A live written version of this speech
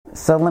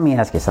So let me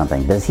ask you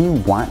something. Does he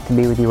want to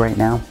be with you right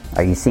now?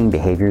 Are you seeing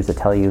behaviors that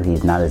tell you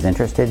he's not as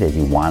interested as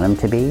you want him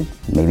to be?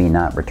 Maybe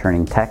not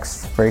returning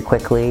texts very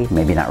quickly,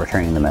 maybe not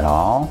returning them at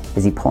all?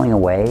 Is he pulling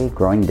away,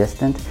 growing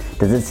distant?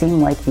 Does it seem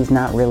like he's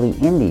not really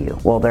into you?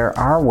 Well, there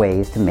are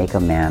ways to make a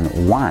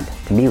man want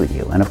to be with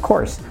you. And of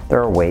course,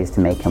 there are ways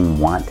to make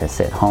him want to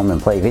sit home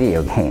and play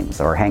video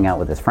games or hang out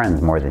with his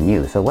friends more than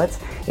you. So let's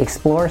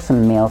explore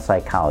some male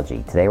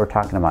psychology. Today we're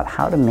talking about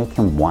how to make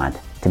him want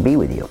to be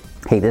with you.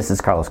 Hey, this is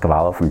Carlos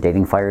Cavallo from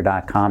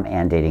datingfire.com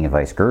and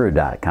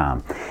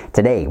datingadviceguru.com.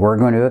 Today, we're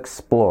going to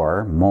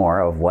explore more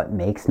of what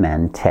makes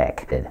men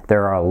tick.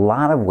 There are a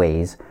lot of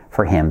ways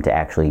for him to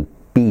actually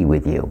be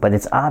with you, but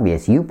it's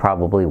obvious you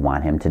probably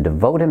want him to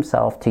devote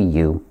himself to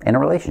you in a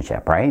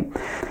relationship, right?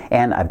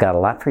 And I've got a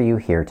lot for you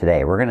here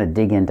today. We're going to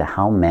dig into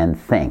how men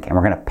think, and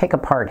we're going to pick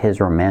apart his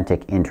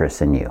romantic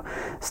interests in you.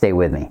 Stay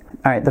with me.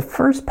 All right, the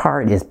first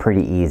part is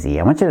pretty easy.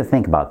 I want you to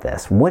think about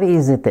this. What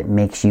is it that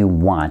makes you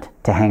want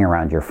to hang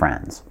around your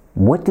friends?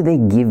 What do they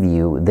give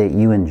you that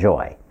you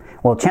enjoy?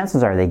 Well,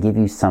 chances are they give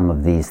you some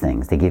of these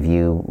things. They give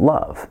you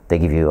love. They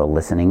give you a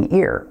listening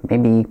ear.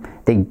 Maybe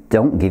they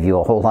don't give you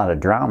a whole lot of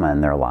drama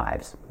in their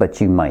lives, but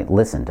you might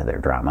listen to their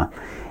drama.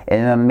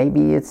 And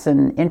maybe it's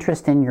an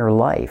interest in your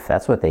life.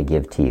 That's what they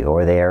give to you,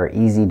 or they are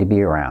easy to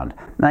be around.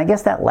 And I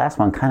guess that last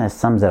one kind of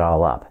sums it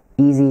all up.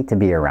 Easy to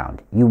be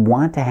around. You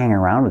want to hang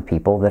around with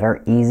people that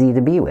are easy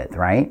to be with,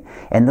 right?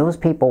 And those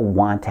people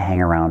want to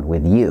hang around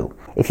with you.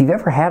 If you've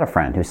ever had a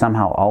friend who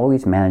somehow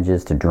always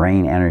manages to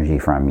drain energy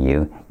from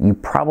you, you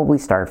probably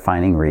start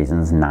finding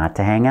reasons not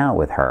to hang out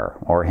with her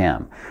or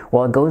him.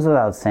 Well, it goes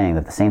without saying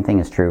that the same thing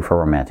is true for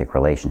romantic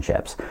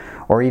relationships,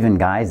 or even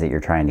guys that you're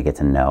trying to get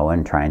to know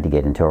and trying to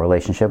get into a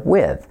relationship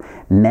with.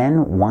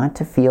 Men want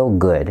to feel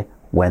good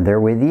when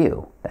they're with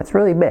you. That's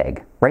really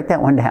big. Write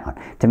that one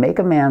down. To make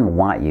a man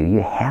want you, you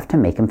have to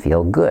make him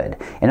feel good.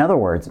 In other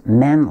words,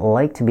 men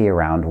like to be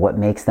around what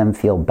makes them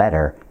feel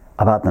better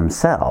about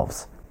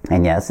themselves.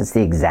 And yes, it's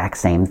the exact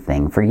same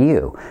thing for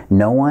you.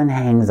 No one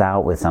hangs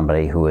out with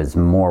somebody who is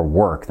more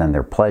work than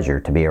their pleasure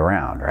to be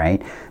around,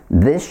 right?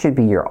 This should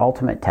be your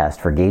ultimate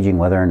test for gauging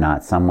whether or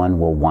not someone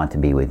will want to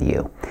be with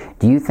you.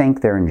 Do you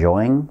think they're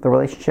enjoying the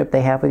relationship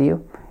they have with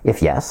you?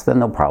 If yes, then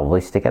they'll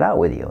probably stick it out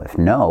with you. If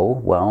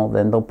no, well,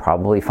 then they'll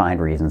probably find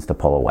reasons to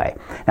pull away.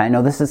 Now, I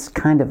know this is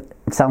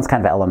it sounds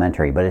kind of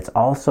elementary, but it's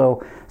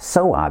also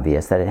so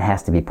obvious that it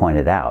has to be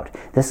pointed out.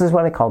 This is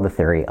what I call the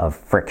theory of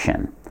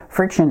friction.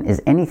 Friction is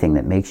anything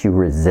that makes you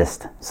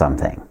resist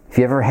something. If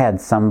you ever had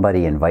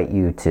somebody invite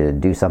you to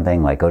do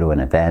something like go to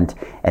an event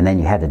and then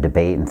you had to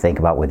debate and think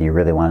about whether you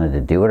really wanted to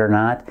do it or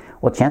not,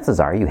 well, chances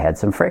are you had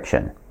some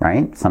friction,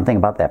 right? Something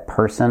about that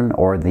person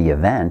or the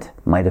event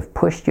might have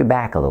pushed you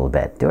back a little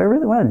bit. Do I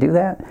really want to do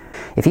that?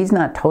 If he's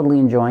not totally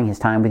enjoying his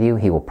time with you,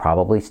 he will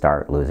probably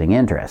start losing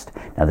interest.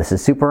 Now, this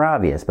is super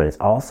obvious, but it's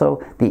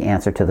also the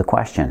answer to the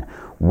question,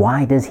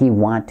 why does he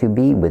want to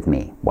be with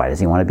me? Why does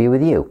he want to be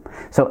with you?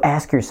 So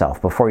ask yourself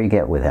before you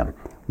get with him,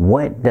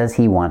 what does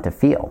he want to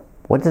feel?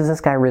 What does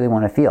this guy really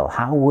want to feel?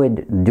 How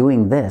would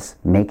doing this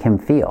make him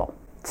feel?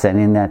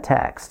 Sending that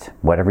text,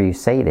 whatever you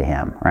say to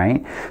him,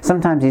 right?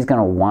 Sometimes he's going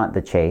to want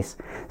the chase.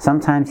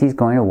 Sometimes he's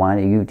going to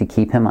want you to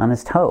keep him on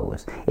his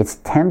toes. It's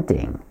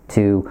tempting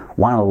to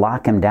want to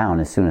lock him down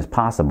as soon as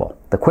possible.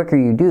 The quicker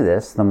you do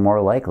this, the more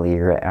likely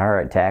you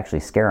are to actually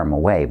scare him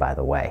away, by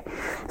the way.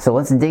 So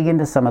let's dig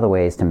into some of the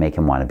ways to make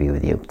him want to be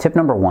with you. Tip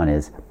number one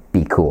is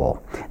be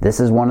cool.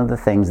 This is one of the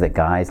things that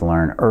guys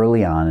learn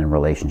early on in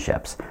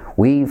relationships.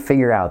 We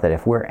figure out that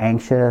if we're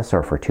anxious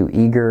or if we're too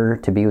eager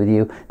to be with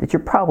you, that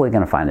you're probably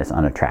going to find us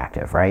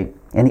unattractive, right?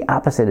 And the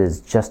opposite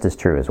is just as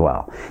true as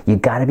well. You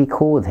got to be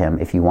cool with him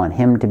if you want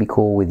him to be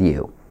cool with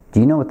you. Do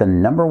you know what the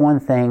number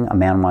one thing a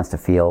man wants to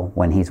feel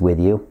when he's with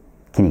you?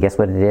 Can you guess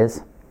what it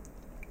is?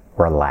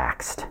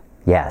 Relaxed.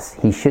 Yes,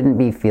 he shouldn't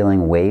be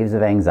feeling waves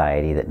of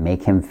anxiety that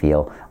make him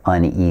feel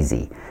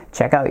uneasy.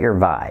 Check out your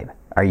vibe.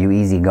 Are you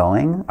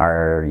easygoing?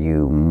 Are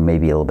you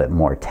maybe a little bit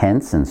more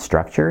tense and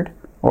structured?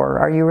 Or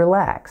are you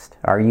relaxed?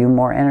 Are you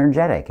more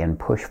energetic and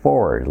push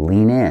forward,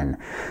 lean in?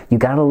 You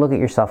got to look at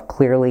yourself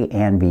clearly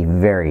and be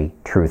very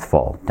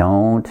truthful.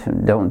 Don't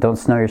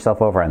snow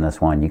yourself over on this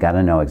one. You got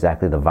to know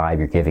exactly the vibe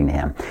you're giving to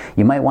him.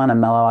 You might want to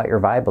mellow out your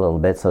vibe a little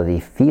bit so that he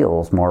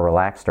feels more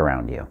relaxed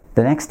around you.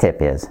 The next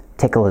tip is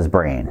tickle his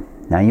brain.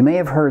 Now, you may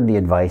have heard the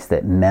advice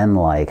that men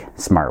like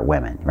smart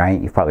women, right?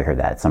 You've probably heard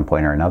that at some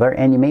point or another,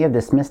 and you may have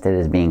dismissed it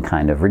as being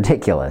kind of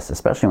ridiculous,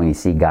 especially when you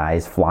see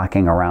guys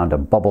flocking around a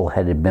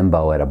bubble-headed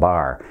bimbo at a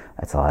bar.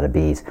 That's a lot of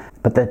bees.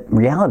 But the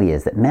reality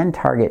is that men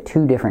target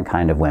two different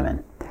kinds of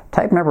women.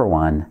 Type number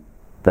one,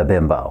 the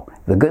bimbo,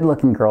 the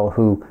good-looking girl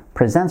who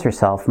presents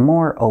herself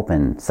more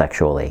open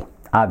sexually.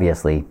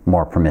 Obviously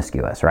more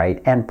promiscuous,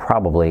 right? And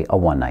probably a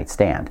one-night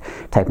stand.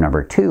 Type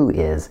number two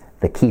is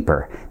the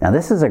keeper. Now,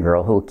 this is a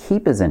girl who will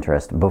keep his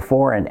interest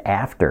before and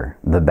after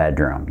the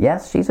bedroom.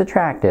 Yes, she's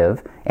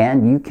attractive,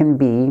 and you can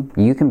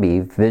be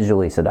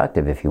visually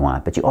seductive if you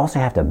want, but you also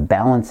have to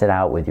balance it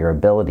out with your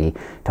ability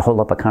to hold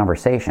up a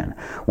conversation.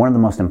 One of the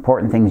most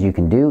important things you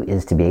can do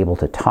is to be able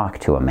to talk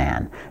to a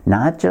man,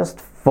 not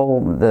just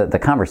the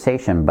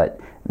conversation, but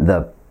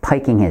the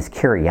piking his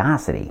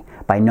curiosity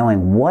by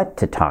knowing what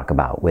to talk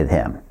about with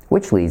him.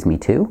 Which leads me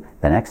to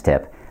the next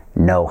tip: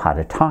 know how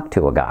to talk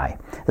to a guy.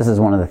 This is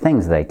one of the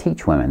things that I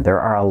teach women. There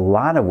are a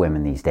lot of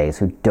women these days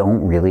who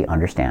don't really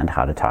understand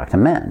how to talk to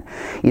men.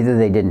 Either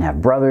they didn't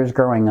have brothers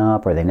growing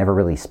up, or they never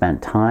really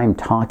spent time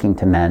talking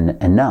to men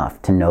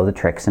enough to know the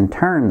tricks and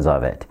turns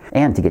of it,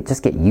 and to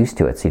just get used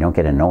to it so you don't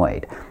get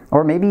annoyed.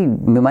 Or maybe you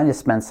might have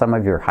spent some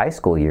of your high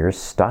school years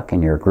stuck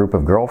in your group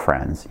of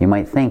girlfriends. You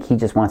might think he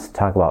just wants to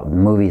talk about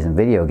movies and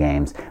video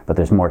games, but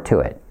there's more to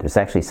it. There's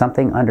actually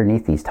something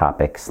underneath these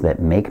topics that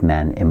make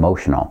men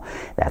emotional.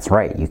 That's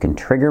right, you can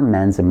trigger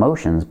men's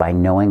emotions by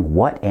knowing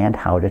what and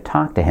how to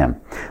talk to him.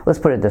 Let's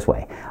put it this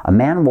way: a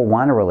man will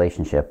want a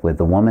relationship with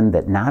the woman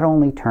that not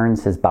only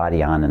turns his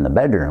body on in the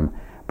bedroom,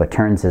 but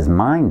turns his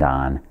mind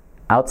on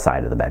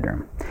outside of the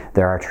bedroom.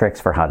 There are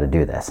tricks for how to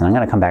do this, and I'm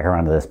going to come back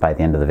around to this by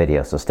the end of the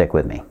video, so stick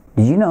with me.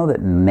 Did you know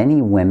that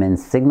many women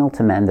signal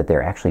to men that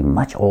they're actually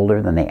much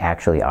older than they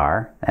actually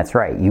are? That's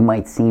right, you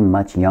might seem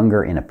much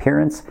younger in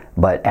appearance,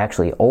 but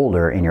actually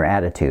older in your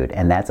attitude,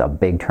 and that's a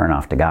big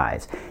turnoff to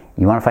guys.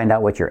 You want to find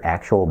out what your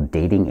actual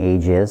dating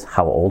age is,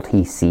 how old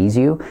he sees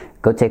you?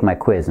 Go take my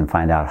quiz and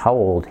find out how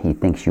old he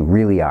thinks you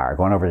really are.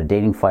 Going over to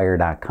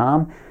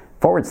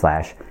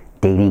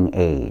datingfire.com/dating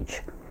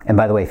age. And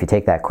by the way, if you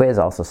take that quiz,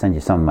 I'll also send you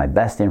some of my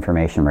best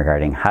information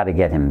regarding how to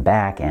get him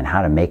back and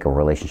how to make a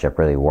relationship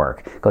really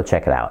work. Go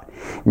check it out.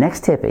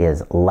 Next tip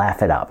is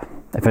laugh it up.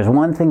 If there's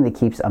one thing that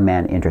keeps a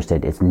man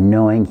interested, it's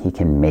knowing he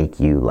can make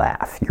you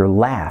laugh. Your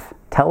laugh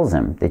tells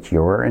him that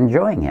you're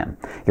enjoying him.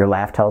 Your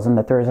laugh tells him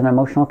that there is an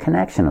emotional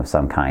connection of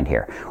some kind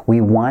here. We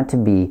want to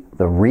be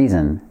the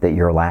reason that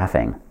you're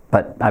laughing,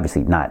 but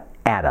obviously not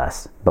at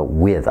us, but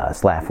with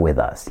us. Laugh with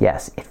us.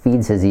 Yes, it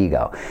feeds his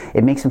ego.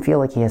 It makes him feel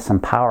like he has some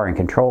power and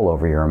control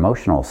over your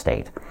emotional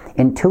state.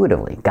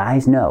 Intuitively,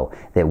 guys know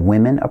that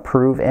women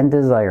approve and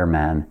desire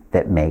men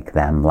that make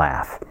them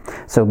laugh.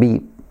 So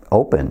be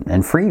open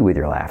and free with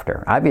your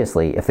laughter.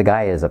 Obviously, if the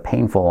guy is a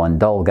painful and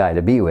dull guy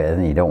to be with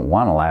and you don't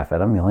want to laugh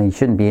at him, well, you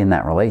shouldn't be in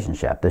that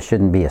relationship. This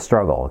shouldn't be a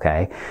struggle,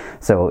 okay?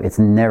 So there's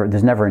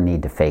never a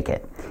need to fake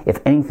it. If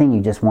anything, you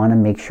just want to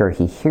make sure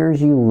he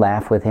hears you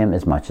laugh with him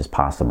as much as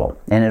possible.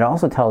 And it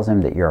also tells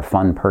him that you're a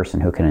fun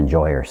person who can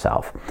enjoy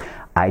yourself.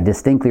 I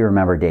distinctly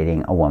remember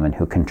dating a woman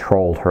who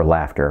controlled her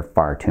laughter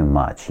far too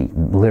much. She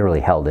literally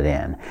held it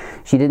in.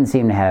 She didn't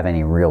seem to have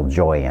any real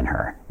joy in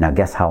her. Now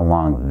guess how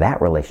long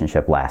that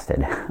relationship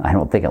lasted? I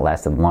don't think it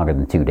lasted longer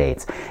than 2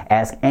 dates.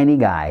 Ask any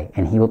guy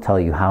and he will tell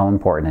you how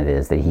important it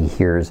is that he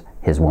hears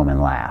his woman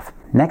laugh.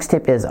 Next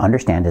tip is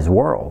understand his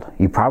world.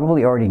 You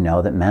probably already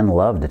know that men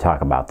love to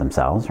talk about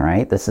themselves,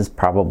 right? This is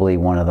probably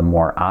one of the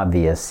more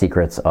obvious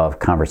secrets of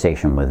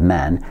conversation with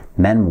men.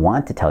 Men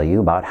want to tell you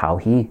about how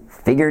he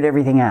figured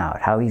everything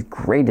out, how he's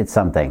great at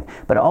something,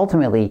 but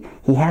ultimately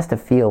he has to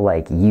feel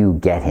like you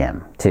get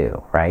him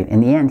too, right?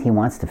 In the end, he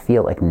wants to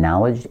feel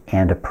acknowledged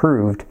and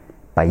approved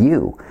by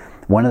you.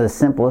 One of the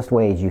simplest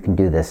ways you can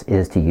do this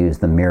is to use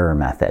the mirror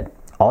method.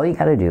 All you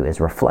got to do is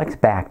reflect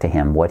back to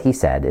him what he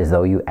said as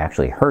though you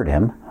actually heard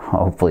him,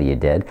 hopefully you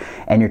did,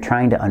 and you're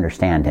trying to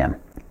understand him.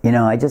 You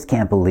know, I just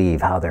can't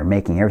believe how they're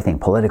making everything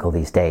political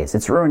these days.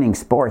 It's ruining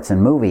sports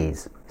and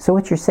movies. So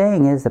what you're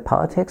saying is the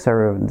politics,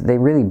 they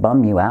really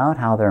bum you out,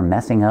 how they're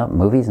messing up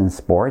movies and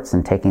sports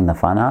and taking the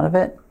fun out of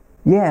it?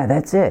 Yeah,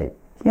 that's it.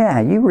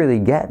 Yeah, you really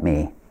get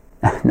me.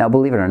 Now,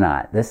 believe it or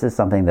not, this is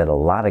something that a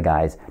lot of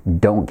guys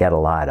don't get a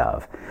lot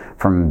of.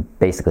 From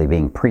basically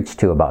being preached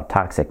to about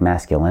toxic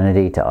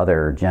masculinity to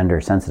other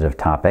gender-sensitive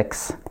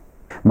topics,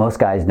 most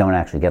guys don't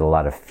actually get a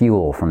lot of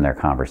fuel from their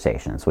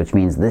conversations, which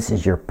means this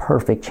is your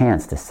perfect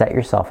chance to set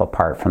yourself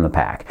apart from the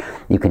pack.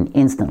 You can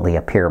instantly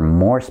appear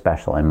more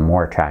special and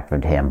more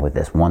attractive to him with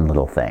this one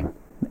little thing.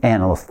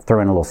 And I'll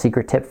throw in a little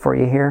secret tip for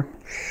you here.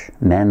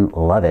 Men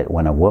love it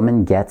when a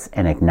woman gets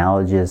and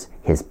acknowledges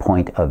his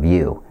point of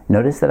view.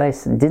 Notice that I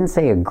didn't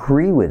say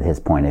agree with his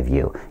point of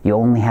view. You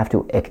only have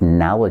to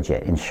acknowledge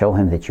it and show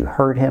him that you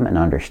heard him and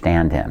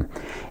understand him.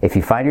 If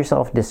you find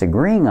yourself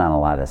disagreeing on a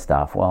lot of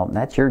stuff, well,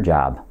 that's your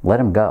job.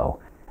 Let him go.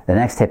 The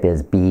next tip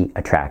is be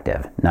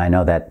attractive. Now I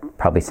know that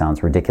probably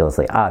sounds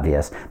ridiculously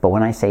obvious, but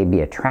when I say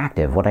be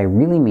attractive, what I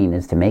really mean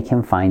is to make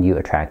him find you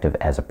attractive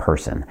as a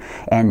person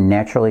and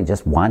naturally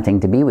just wanting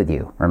to be with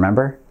you.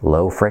 Remember?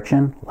 Low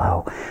friction?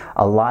 Low.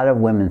 A lot of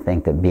women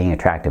think that being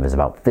attractive is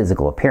about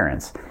physical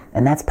appearance,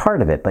 and that's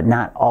part of it, but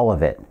not all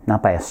of it,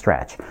 not by a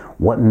stretch.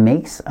 What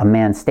makes a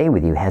man stay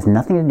with you has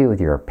nothing to do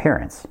with your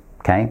appearance.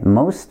 Okay,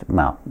 most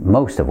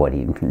of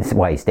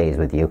why he stays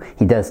with you,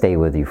 he does stay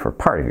with you for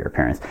part of your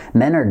appearance.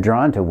 Men are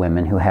drawn to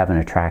women who have an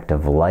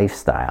attractive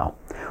lifestyle.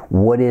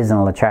 What is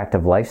an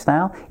attractive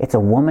lifestyle? It's a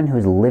woman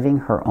who's living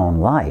her own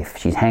life.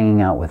 She's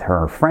hanging out with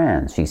her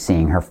friends. She's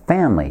seeing her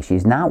family.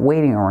 She's not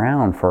waiting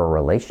around for a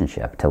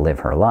relationship to live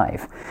her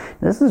life.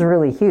 This is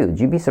really huge.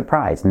 You'd be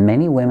surprised.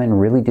 Many women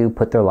really do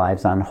put their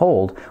lives on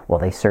hold while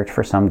they search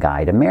for some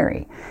guy to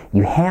marry.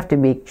 You have to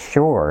make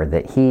sure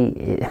that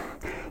he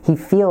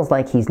feels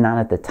like he's not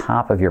at the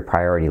top of your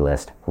priority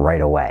list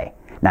right away.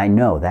 Now I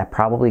know that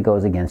probably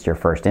goes against your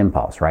first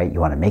impulse, right? You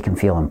want to make him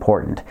feel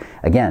important.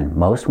 Again,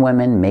 most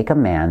women make a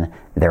man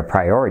their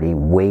priority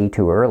way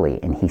too early,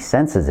 and he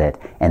senses it,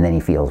 and then he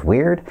feels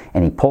weird,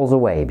 and he pulls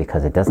away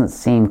because it doesn't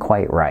seem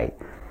quite right.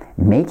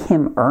 Make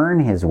him earn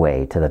his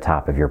way to the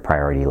top of your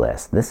priority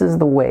list. This is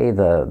the way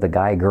the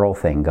guy-girl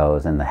thing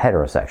goes in the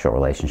heterosexual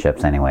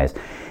relationships anyways.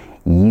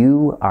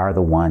 You are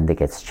the one that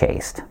gets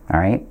chased, all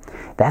right?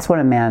 That's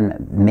what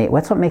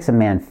makes a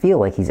man feel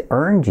like he's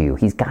earned you.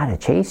 He's got to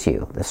chase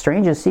you. The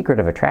strangest secret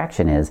of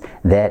attraction is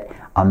that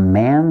a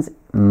man's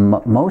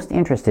most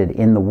interested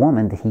in the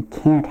woman that he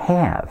can't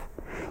have.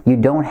 You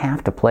don't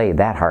have to play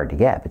that hard to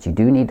get, but you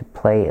do need to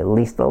play at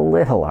least a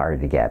little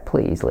hard to get.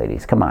 Please,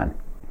 ladies, come on.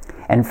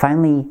 And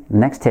finally,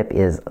 next tip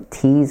is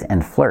tease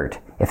and flirt.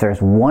 If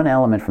there's one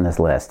element from this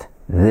list,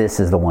 this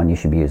is the one you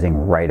should be using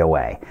right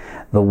away.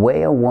 The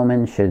way a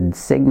woman should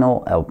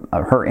signal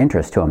her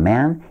interest to a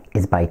man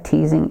is by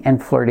teasing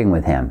and flirting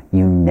with him.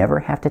 You never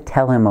have to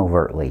tell him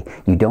overtly.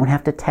 You don't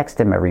have to text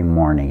him every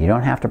morning. You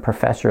don't have to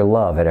profess your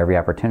love at every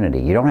opportunity.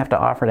 You don't have to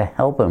offer to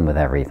help him with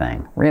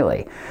everything,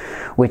 really.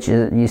 What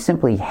you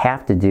simply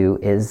have to do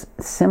is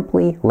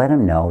simply let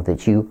him know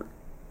that you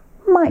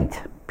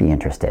might be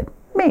interested.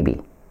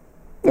 Maybe.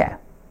 Yeah.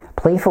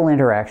 Playful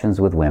interactions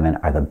with women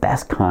are the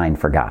best kind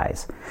for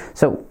guys.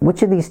 So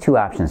which of these two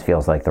options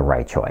feels like the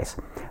right choice?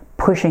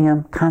 Pushing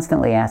him,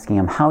 constantly asking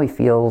him how he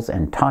feels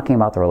and talking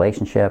about the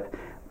relationship,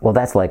 well,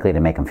 that's likely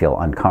to make him feel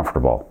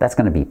uncomfortable. That's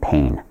going to be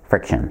pain,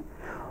 friction.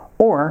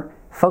 Or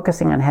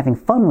focusing on having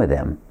fun with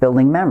him,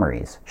 building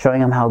memories,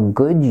 showing him how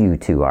good you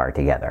two are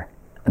together.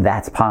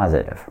 That's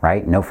positive,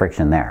 right? No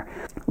friction there.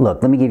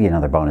 Look, let me give you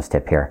another bonus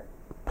tip here.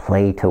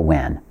 Play to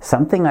win.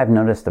 Something I've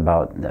noticed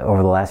about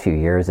over the last few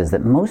years is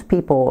that most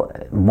people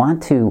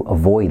want to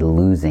avoid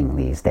losing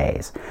these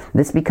days.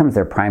 This becomes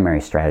their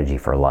primary strategy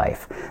for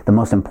life. The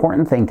most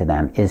important thing to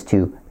them is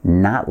to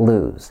not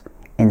lose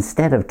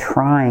instead of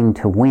trying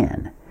to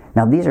win.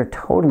 Now, these are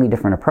totally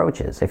different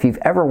approaches. If you've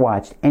ever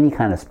watched any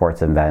kind of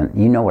sports event,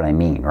 you know what I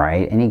mean,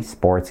 right? Any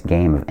sports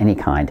game of any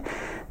kind.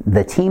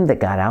 The team that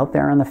got out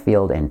there on the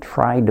field and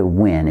tried to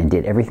win and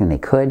did everything they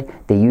could,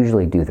 they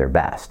usually do their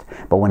best.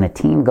 But when a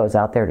team goes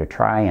out there to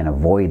try and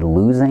avoid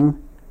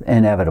losing,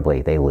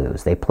 inevitably they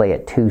lose. They play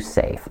it too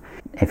safe.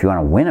 If you want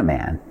to win a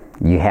man,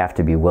 you have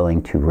to be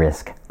willing to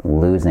risk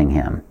losing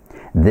him.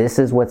 This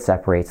is what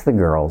separates the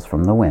girls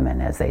from the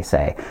women, as they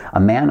say. A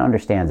man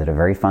understands at a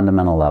very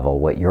fundamental level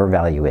what your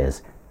value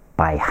is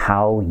by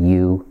how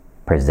you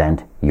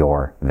present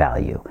your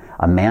value.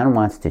 A man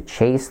wants to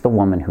chase the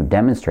woman who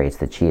demonstrates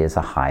that she is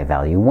a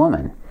high-value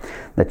woman.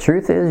 The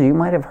truth is, you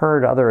might have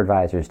heard other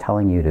advisors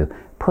telling you to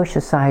push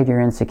aside your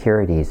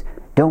insecurities,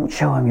 don't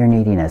show him your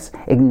neediness,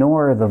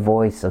 ignore the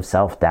voice of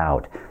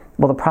self-doubt.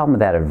 Well, the problem with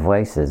that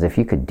advice is if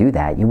you could do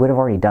that, you would have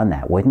already done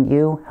that, wouldn't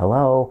you?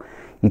 Hello?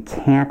 You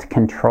can't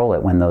control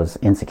it when those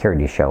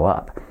insecurities show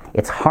up.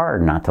 It's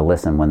hard not to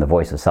listen when the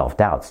voice of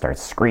self-doubt starts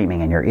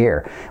screaming in your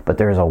ear, but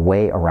there's a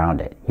way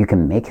around it. You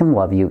can make him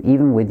love you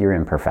even with your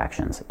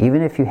imperfections,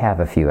 even if you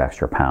have a few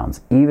extra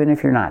pounds, even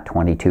if you're not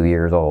 22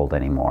 years old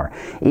anymore,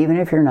 even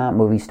if you're not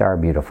movie star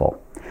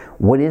beautiful.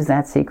 What is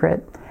that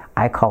secret?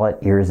 I call it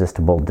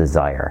irresistible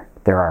desire.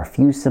 There are a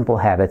few simple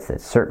habits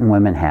that certain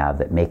women have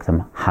that make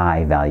them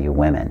high-value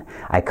women.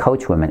 I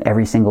coach women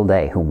every single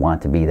day who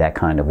want to be that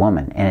kind of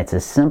woman, and it's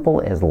as simple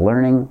as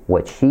learning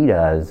what she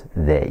does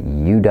that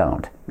you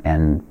don't,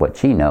 and what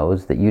she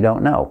knows that you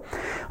don't know.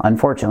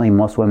 Unfortunately,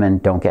 most women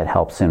don't get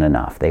help soon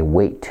enough. They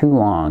wait too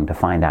long to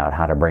find out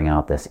how to bring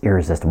out this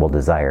irresistible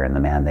desire in the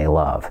man they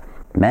love.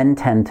 Men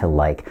tend to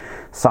like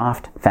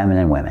soft,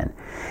 feminine women,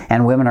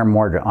 and women are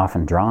more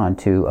often drawn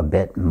to a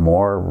bit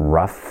more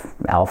rough,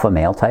 alpha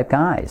male type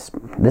guys.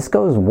 This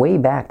goes way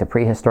back to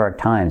prehistoric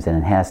times, and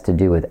it has to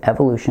do with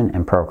evolution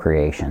and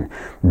procreation.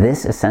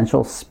 This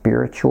essential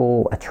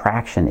spiritual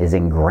attraction is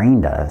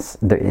ingrained in us.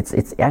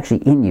 It's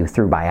actually in you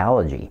through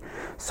biology.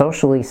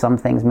 Socially, some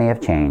things may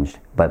have changed,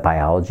 but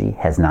biology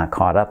has not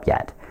caught up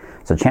yet.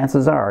 So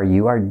chances are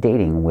you are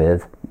dating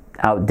with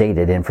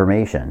outdated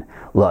information.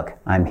 Look,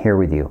 I'm here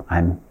with you.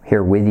 I'm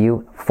here with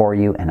you, for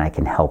you, and I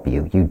can help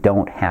you. You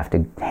don't have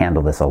to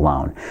handle this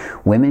alone.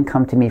 Women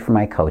come to me for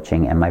my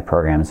coaching and my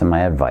programs and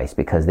my advice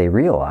because they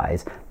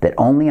realize that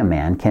only a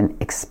man can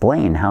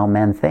explain how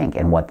men think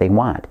and what they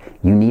want.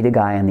 You need a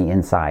guy on the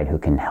inside who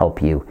can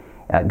help you,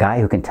 a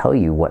guy who can tell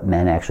you what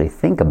men actually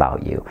think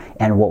about you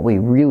and what we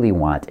really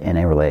want in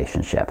a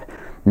relationship.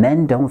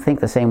 Men don't think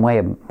the same way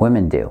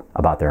women do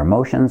about their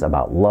emotions,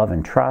 about love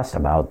and trust,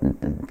 about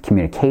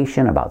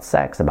communication, about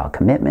sex, about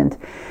commitment.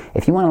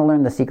 If you want to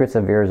learn the secrets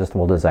of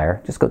irresistible desire,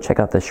 just go check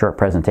out this short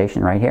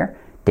presentation right here,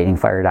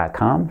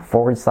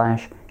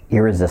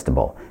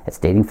 datingfire.com/irresistible. It's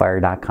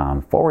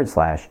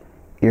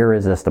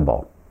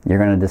datingfire.com/irresistible. You're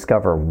going to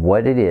discover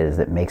what it is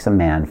that makes a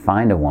man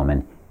find a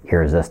woman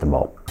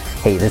irresistible.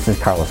 Hey, this is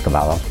Carlos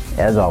Cavallo.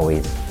 As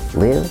always,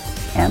 live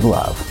and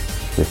love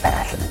with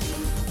passion.